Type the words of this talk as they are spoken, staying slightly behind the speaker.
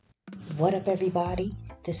What up, everybody?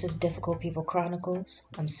 This is Difficult People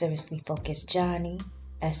Chronicles. I'm Seriously Focused Johnny,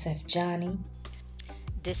 SF Johnny.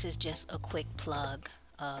 This is just a quick plug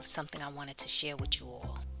of something I wanted to share with you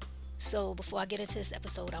all. So, before I get into this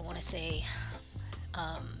episode, I want to say,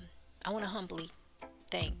 I want to humbly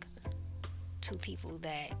thank two people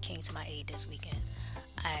that came to my aid this weekend.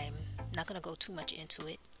 I'm not going to go too much into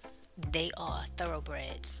it. They are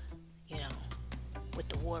thoroughbreds, with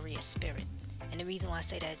the warrior spirit. And the reason why I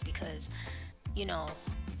say that is because,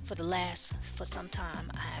 for some time,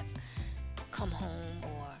 I've come home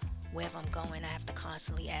or wherever I'm going, I have to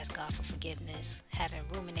constantly ask God for forgiveness, having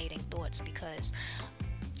ruminating thoughts, because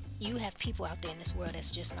you have people out there in this world that's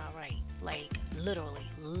just not right. Like, literally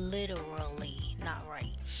not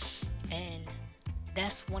right. And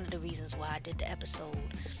that's one of the reasons why I did the episode,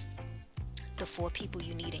 The 4 People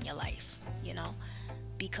You Need in Your Life,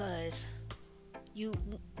 because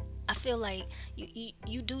I feel like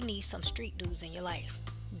you do need some street dudes in your life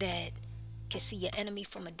that can see your enemy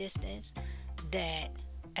from a distance, that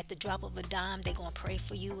at the drop of a dime they're gonna pray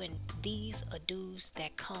for you. And these are dudes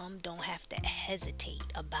that don't have to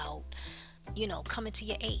hesitate about coming to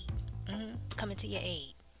your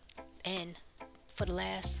aid. And for the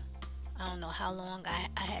last, I don't know how long, I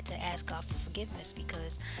had to ask God for forgiveness,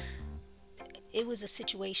 because it was a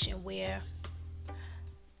situation where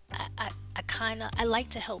I like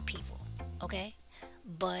to help people, okay?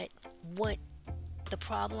 But what the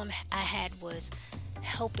problem I had was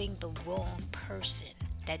helping the wrong person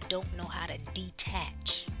that don't know how to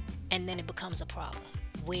detach. And then it becomes a problem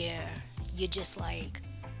where you're just like,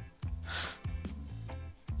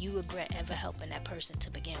 you regret ever helping that person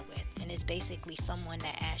to begin with. And it's basically someone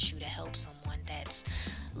that asks you to help someone that's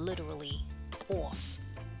literally off.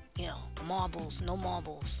 No marbles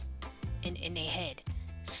in their head.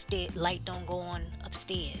 Light don't go on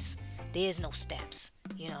upstairs. There's no steps.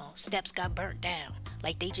 Steps got burnt down.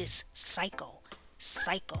 Like, they just psycho.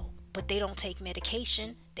 But they don't take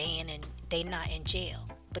medication. They not in jail,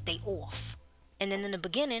 but they off. And then in the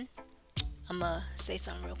beginning, I'm gonna say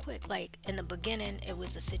something real quick. Like, in the beginning, it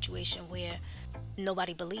was a situation where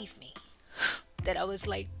nobody believed me. That I was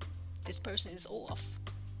like, this person is off.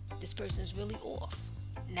 This person is really off.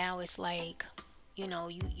 Now it's like,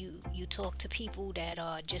 you talk to people that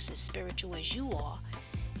are just as spiritual as you are,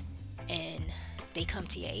 and they come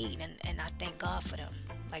to your aid, and I thank God for them.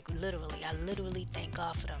 Like, I literally thank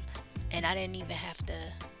God for them. And I didn't even have to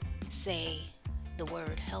say the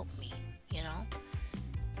word help me,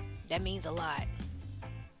 That means a lot.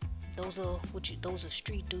 Those are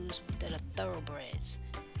street dudes that are thoroughbreds,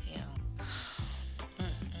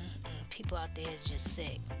 People out there is just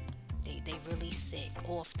sick. They really sick,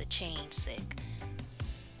 off the chain sick.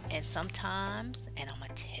 And sometimes, and I'm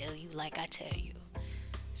gonna tell you like I tell you,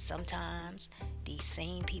 sometimes these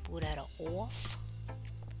same people that are off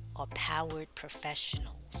are powered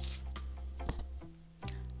professionals.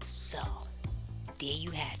 So, there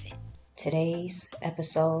you have it. Today's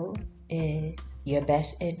episode is your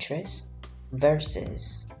best interest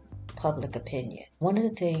versus public opinion. One of the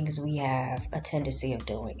things we have a tendency of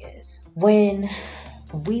doing is when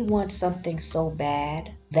we want something so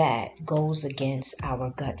bad that goes against our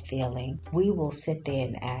gut feeling, we will sit there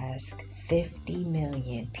and ask 50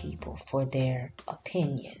 million people for their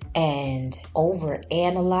opinion and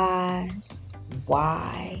overanalyze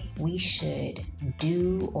why we should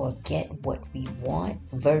do or get what we want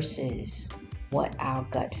versus what our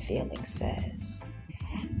gut feeling says.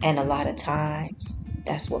 And a lot of times,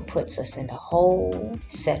 that's what puts us in a hole,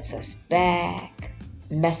 sets us back,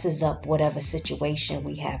 messes up whatever situation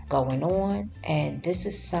we have going on. And this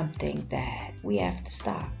is something that we have to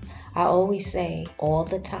stop. I always say all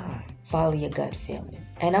the time, follow your gut feeling.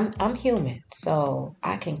 And I'm human, so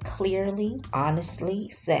I can clearly, honestly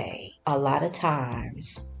say a lot of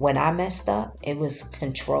times when I messed up, it was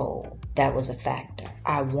control. That was a factor.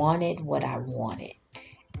 I wanted what I wanted,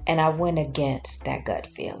 and I went against that gut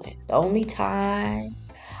feeling. The only time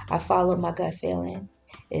I followed my gut feeling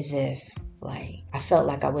is if I felt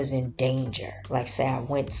like I was in danger. Like, say I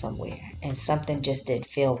went somewhere and something just didn't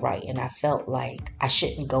feel right and I felt like I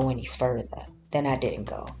shouldn't go any further. Then I didn't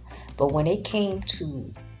go. But when it came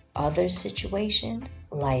to other situations,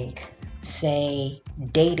 like, say,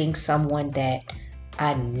 dating someone that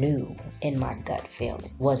I knew in my gut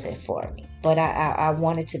feeling wasn't for me, but I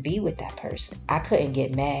wanted to be with that person, I couldn't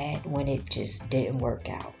get mad when it just didn't work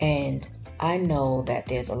out. And I know that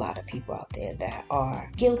there's a lot of people out there that are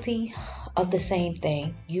guilty of the same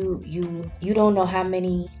thing. You don't know how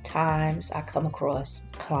many times I come across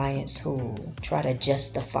clients who try to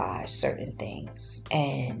justify certain things,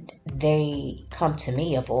 and they come to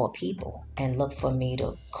me of all people and look for me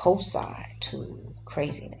to co-sign to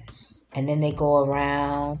craziness. And then they go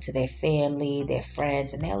around to their family, their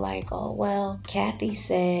friends, and they're like, oh, well, Kathy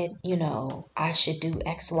said, I should do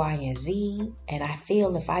X, Y, and Z. And I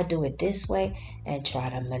feel if I do it this way, and try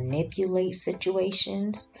to manipulate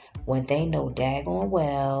situations when they know daggone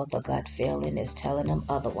well the gut feeling is telling them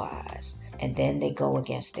otherwise. And then they go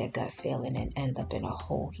against their gut feeling and end up in a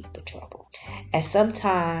whole heap of trouble. At some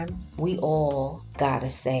time, we all gotta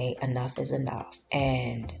say enough is enough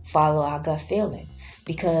and follow our gut feeling.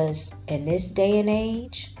 Because in this day and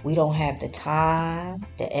age, we don't have the time,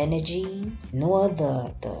 the energy, nor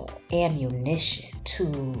the ammunition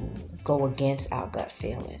to go against our gut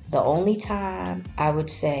feeling. The only time I would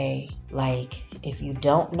say, like, if you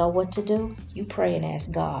don't know what to do, you pray and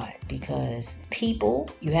ask God. Because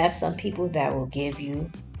you have some people that will give you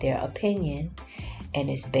their opinion, and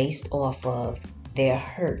it's based off of their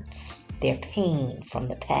hurts, their pain from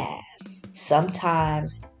the past.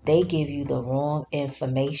 Sometimes they give you the wrong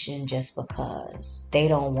information just because they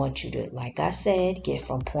don't want you to, like I said, get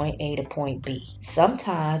from point A to point B.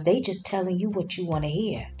 Sometimes they just telling you what you want to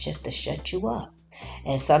hear just to shut you up.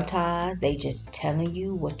 And sometimes they just telling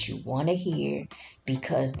you what you want to hear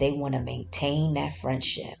because they want to maintain that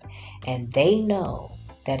friendship. And they know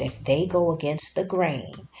that if they go against the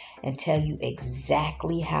grain and tell you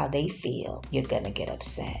exactly how they feel, you're going to get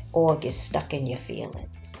upset or get stuck in your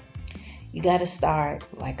feelings. You got to start,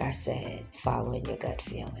 like I said, following your gut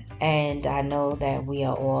feeling. And I know that we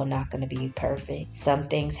are all not going to be perfect. Some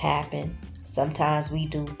things happen. Sometimes we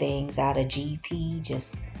do things out of GP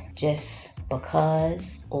just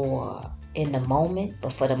because or in the moment.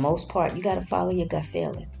 But for the most part, you got to follow your gut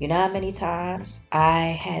feeling. You know how many times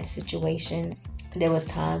I had situations? There was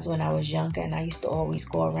times when I was younger and I used to always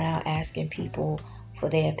go around asking people for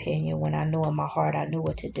their opinion when I knew in my heart I knew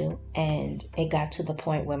what to do. And it got to the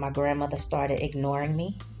point where my grandmother started ignoring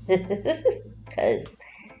me because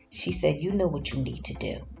she said, you know what you need to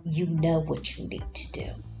do. You know what you need to do.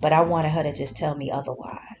 But I wanted her to just tell me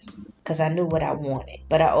otherwise because I knew what I wanted.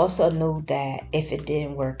 But I also knew that if it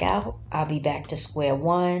didn't work out, I'll be back to square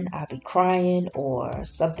one. I'll be crying or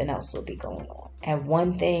something else will be going on. And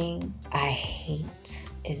one thing I hate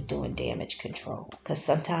is doing damage control because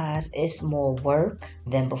sometimes it's more work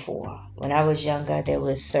than before. When I was younger, there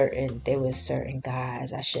was certain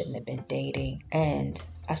guys I shouldn't have been dating, and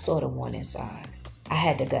I saw the warning signs. I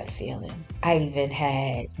had the gut feeling. I even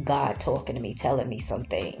had God talking to me, telling me some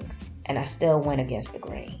things, and I still went against the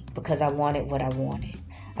grain because I wanted what I wanted.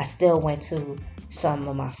 I still went to some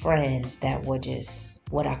of my friends that were just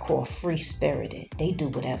what I call free-spirited. They do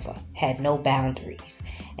whatever, had no boundaries.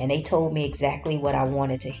 And they told me exactly what I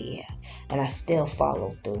wanted to hear. And I still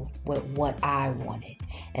followed through with what I wanted.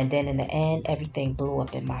 And then in the end, everything blew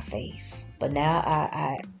up in my face. But now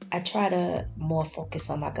I try to more focus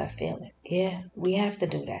on my gut feeling. Yeah, we have to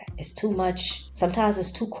do that. It's too much. Sometimes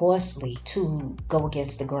it's too costly to go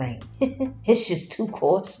against the grain. It's just too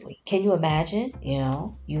costly. Can you imagine?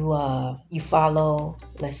 You follow,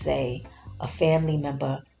 let's say, a family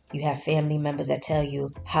member. You have family members that tell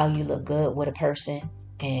you how you look good with a person,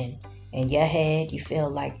 and in your head you feel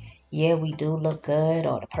like, yeah, we do look good,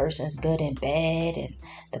 or the person's good in bed, and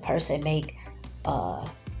the person make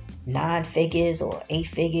 9 figures or 8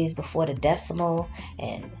 figures before the decimal,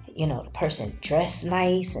 and the person dressed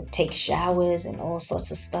nice and takes showers and all sorts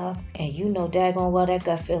of stuff, and daggone well that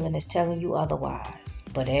gut feeling is telling you otherwise.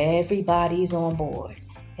 But everybody's on board.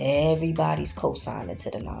 Everybody's co-signing to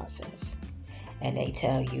the nonsense. And they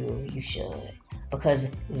tell you should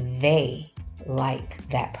because they like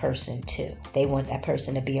that person too. They want that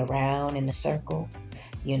person to be around in the circle.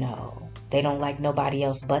 They don't like nobody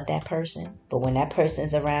else but that person. But when that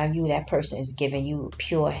person's around you, that person is giving you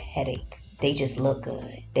pure headache. They just look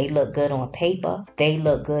good. They look good on paper. They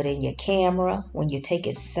look good in your camera when you're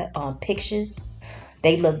taking pictures.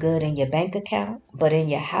 They look good in your bank account. But in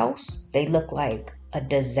your house, they look like a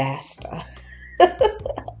disaster.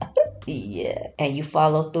 Yeah. And you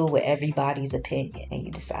follow through with everybody's opinion and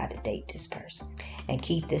you decide to date this person and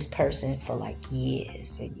keep this person for like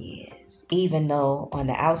years and years. Even though on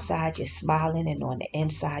the outside you're smiling and on the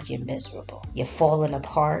inside you're miserable. You're falling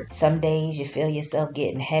apart. Some days you feel yourself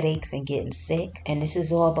getting headaches and getting sick. And this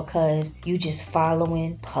is all because you just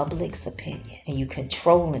following public's opinion and you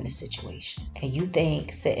controlling the situation. And you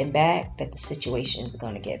think sitting back that the situation is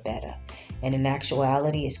going to get better. And in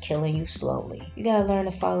actuality, it's killing you slowly. You got to learn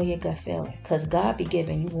to follow your gut feeling. Because God be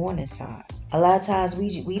giving you warning signs. A lot of times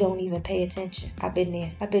we don't even pay attention. I've been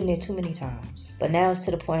there too many times. But now it's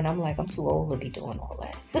to the point I'm like, I'm too old to be doing all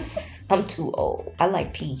that. I'm too old. I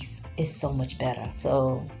like peace. It's so much better.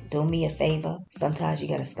 So do me a favor. Sometimes you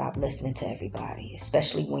got to stop listening to everybody,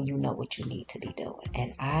 especially when you know what you need to be doing.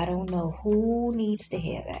 And I don't know who needs to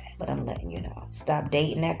hear that, but I'm letting you know. Stop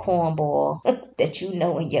dating that cornball that you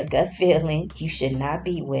know in your gut feeling you should not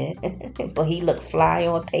be with. But he look fly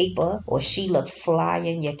on paper, or she look fly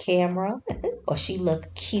in your camera, or she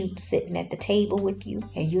look cute sitting at the table with you,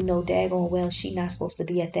 and you know daggone well she not supposed to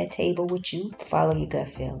be at that table with you. Follow your gut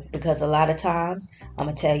feeling. Because a lot of times, I'm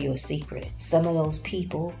going to tell you a secret. Some of those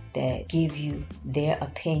people that give you their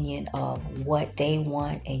opinion of what they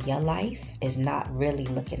want in your life is not really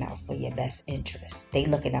looking out for your best interest. They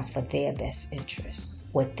looking out for their best interests.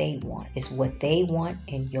 What they want is what they want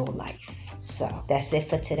in your life. So that's it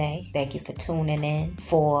for today. Thank you for tuning in.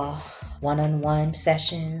 For one-on-one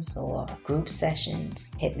sessions or group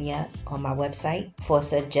sessions, hit me up on my website for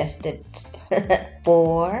suggested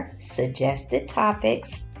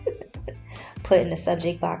topics. Put in the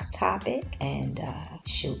subject box topic and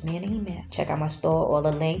shoot me an email. Check out my store. All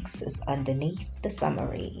the links is underneath the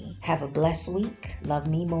summary. Have a blessed week. Love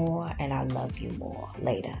me more and I love you more.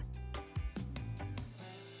 Later.